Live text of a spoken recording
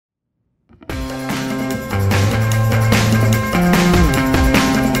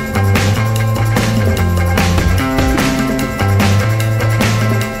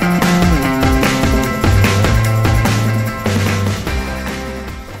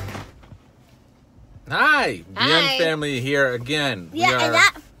Hi, Hi. Gren family here again. Yeah, we are and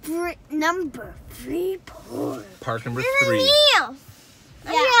that number 3 poor. park number 3. Yeah.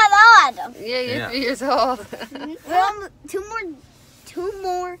 We have all of them. Yeah, you're Yeah. 3 years old. Well, two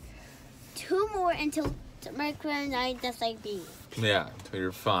more until my grand I just like these. Yeah, until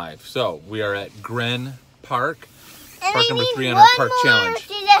you're 5. So we are at Gren Park. And Park I number need 3 on one our park more challenge.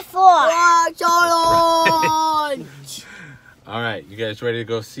 to the 4. Challenge. All right, you guys ready to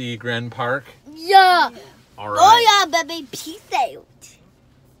go see Gren Park? Yeah. All right. Oh yeah, baby, peace out.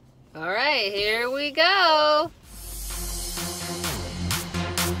 All right, here we go.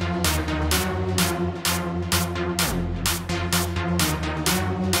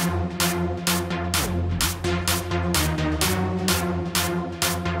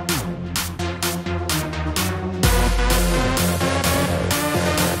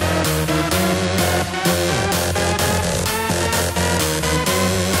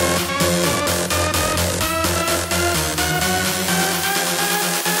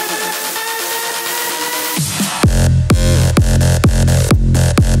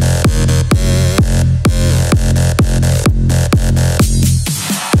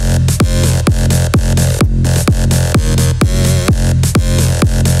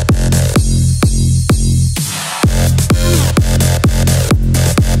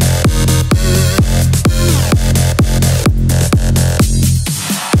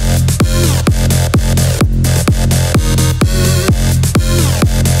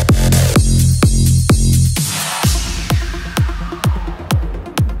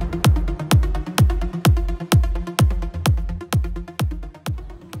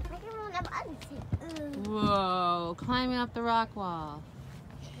 Whoa, climbing up the rock wall.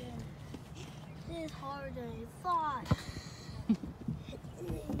 This is harder than I thought.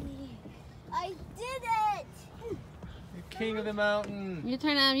 I did it! You're king of the mountain. Your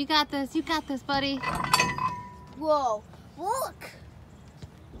turn, Em. You got this. You got this, buddy. Whoa, look!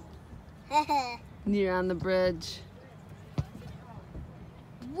 You're on the bridge.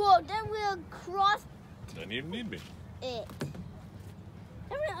 Whoa, then we'll cross Don't even need me. it.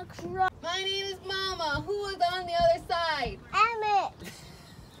 Then we'll cross My name is Mama. Who is on the other side? Emmett.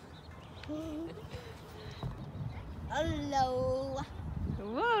 Hello.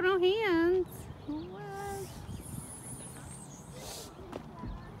 Whoa, no hands. What?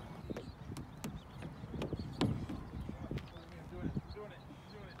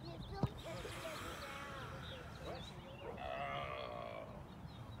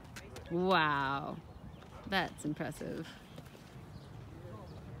 Wow, that's impressive.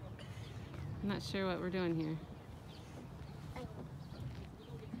 I'm not sure what we're doing here. It's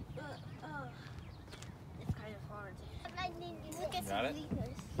kind of hard. Look at Got it? some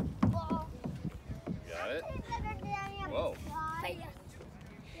leaders. Whoa. Got it? Whoa.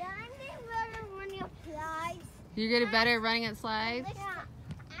 You're getting better at running at slides?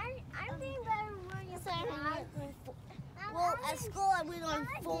 I'm being better running slides. Well, at school I went on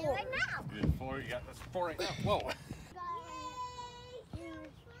 4. Right now. You did 4, you got this 4 right now. Whoa.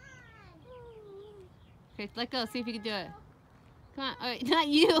 Okay, let go. See if you can do it. Come on. Oh, wait, not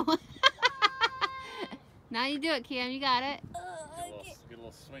you. Now you do it, Cam. You got it. Get a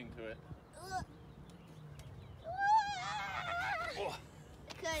little swing to it. Whoa.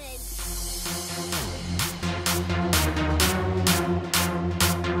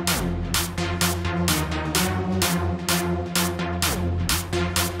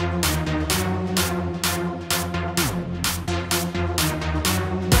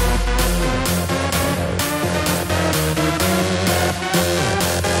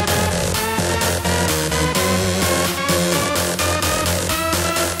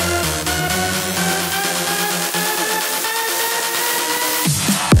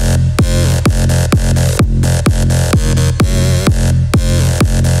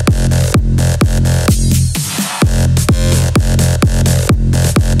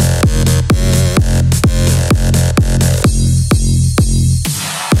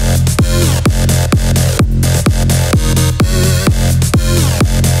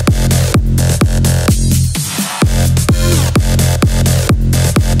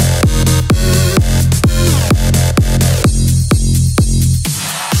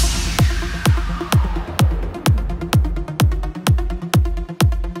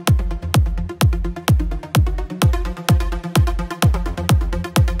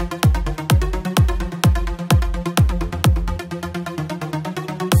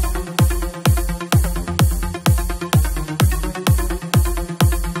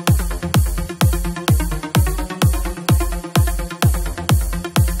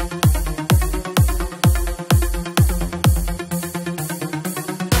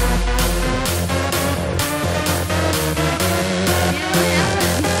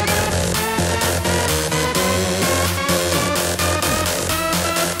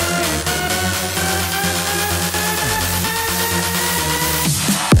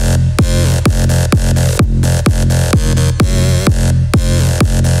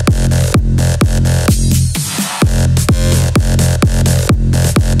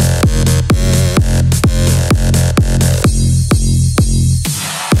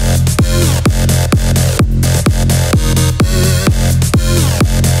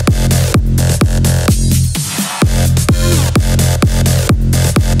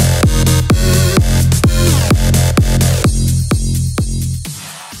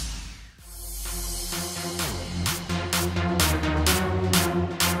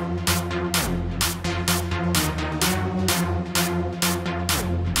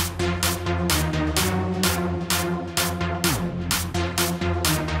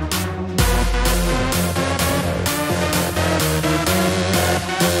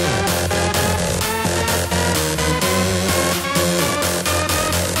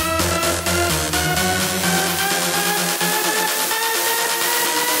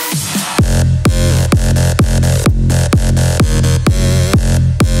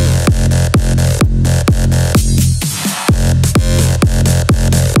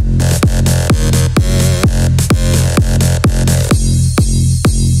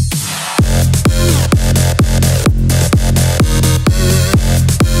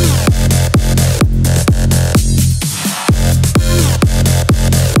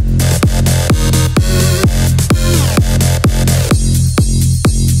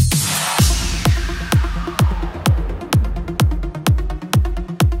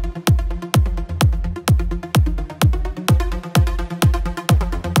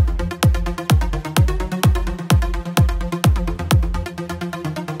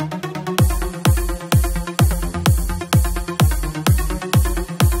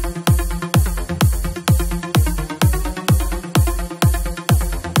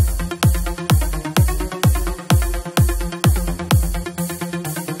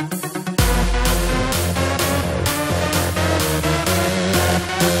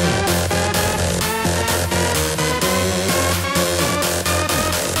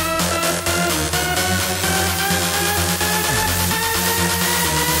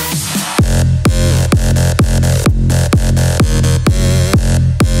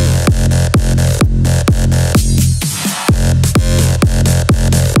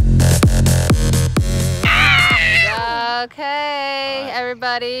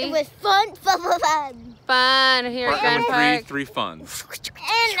 everybody. It was fun. Fun here Part at Gren number Park. three funs. And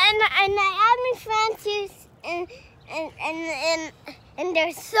I had my friends and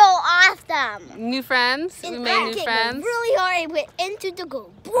they're so awesome. New friends. We And made I new kicked friends. really hard. I went into the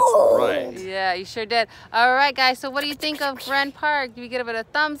goal. Boom! Right. Yeah, you sure did. All right, guys. So what do you think of Gren Park? Do we give it a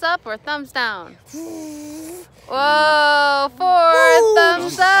thumbs up or a thumbs down? Whoa, 4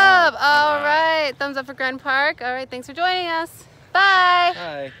 thumbs up. All right. Thumbs up for Gren Park. All right. Thanks for joining us. Bye.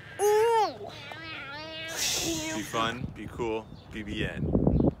 Hi. Be fun, be cool, BBN.